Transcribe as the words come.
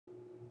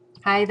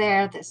Hi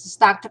there, this is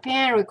Dr.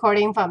 Pan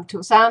recording from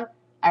Tucson,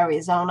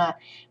 Arizona.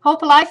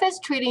 Hope life is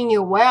treating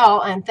you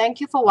well, and thank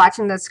you for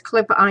watching this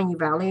clip on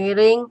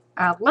evaluating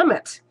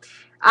limit.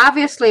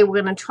 Obviously,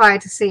 we're going to try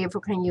to see if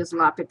we can use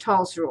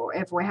L'Hopital's rule.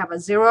 If we have a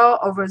 0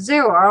 over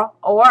 0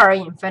 or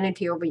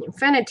infinity over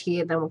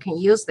infinity, then we can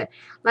use that.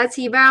 Let's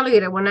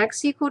evaluate it. When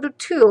x equal to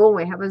 2,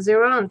 we have a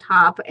 0 on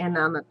top and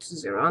on the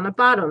 0 on the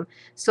bottom.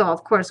 So,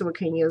 of course, we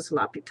can use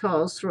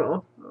L'Hopital's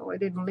rule. Oh, I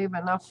didn't leave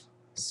enough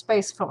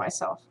space for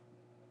myself.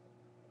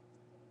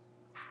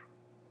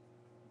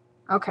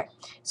 Okay,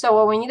 so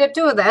what we need to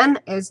do then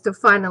is to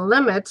find a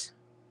limit.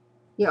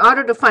 In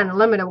order to find a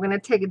limit, we're going to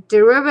take a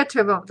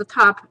derivative of the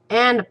top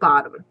and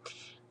bottom.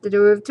 The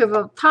derivative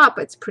of top,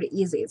 it's pretty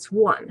easy. It's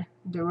 1.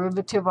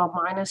 Derivative of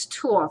minus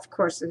 2, of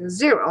course, is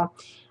 0.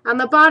 On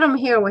the bottom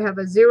here, we have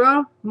a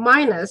 0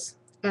 minus,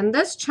 and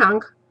this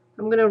chunk,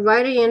 I'm going to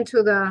write it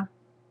into the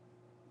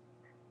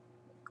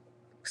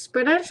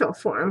exponential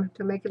form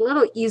to make it a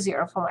little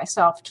easier for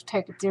myself to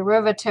take a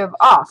derivative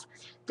of.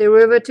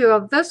 Derivative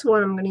of this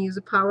one, I'm going to use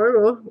the power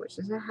rule, which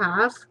is a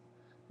half,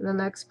 and then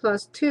x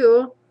plus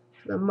 2,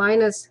 the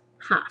minus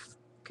half.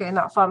 Okay,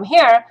 now from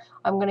here,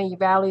 I'm going to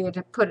evaluate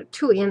to put a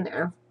 2 in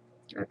there,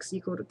 x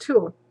equal to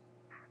 2.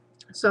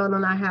 So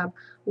then I have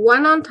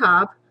 1 on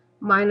top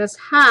minus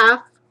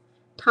half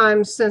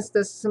times, since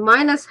this is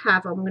minus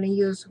half, I'm going to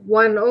use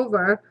 1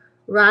 over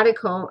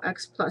radical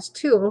x plus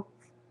 2.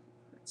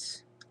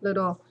 It's a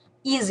little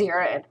easier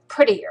and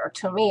prettier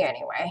to me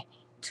anyway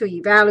to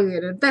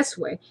evaluate it this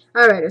way.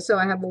 Alright, so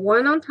I have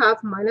 1 on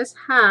top minus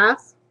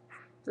half.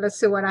 Let's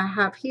see what I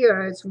have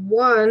here. It's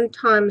 1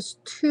 times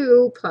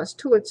 2 plus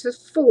 2, it's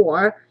just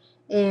 4.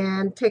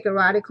 And take a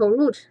radical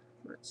root.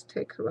 Let's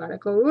take a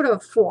radical root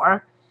of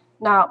 4.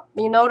 Now,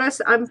 you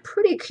notice I'm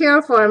pretty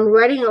careful. I'm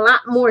writing a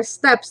lot more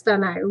steps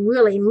than I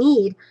really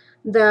need.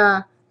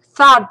 The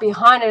thought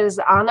behind it is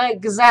on an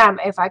exam,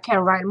 if I can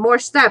write more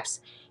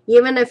steps,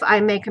 even if I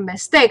make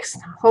mistakes,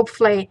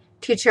 hopefully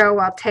teacher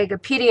will take a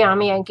pity on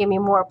me and give me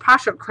more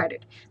partial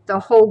credit. The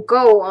whole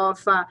goal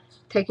of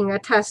taking a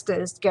test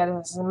is to get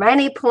as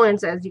many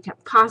points as you can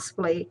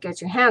possibly get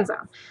your hands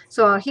on.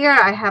 So here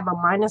I have a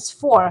minus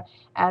 4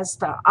 as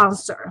the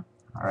answer.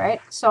 All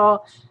right,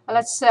 so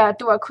let's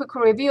do a quick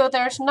review.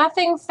 There's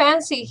nothing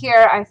fancy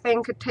here. I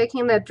think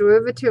taking the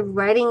derivative,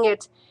 writing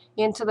it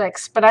into the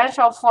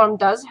exponential form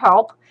does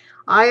help.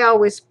 I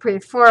always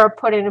prefer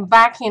putting it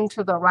back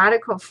into the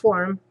radical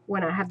form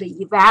when I have to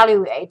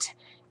evaluate.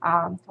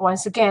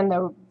 Once again,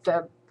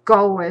 the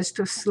goal is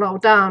to slow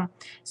down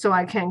so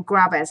I can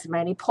grab as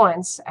many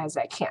points as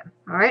I can.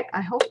 All right,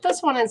 I hope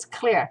this one is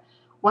clear.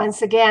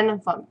 Once again,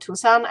 from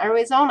Tucson,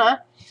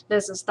 Arizona,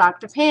 this is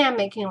Dr. Pan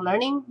making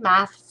learning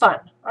math fun,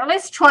 or at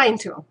least trying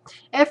to.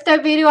 If the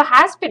video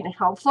has been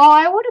helpful,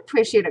 I would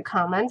appreciate a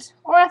comment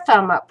or a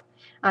thumb up.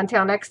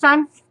 Until next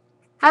time,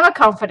 have a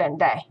confident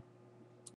day.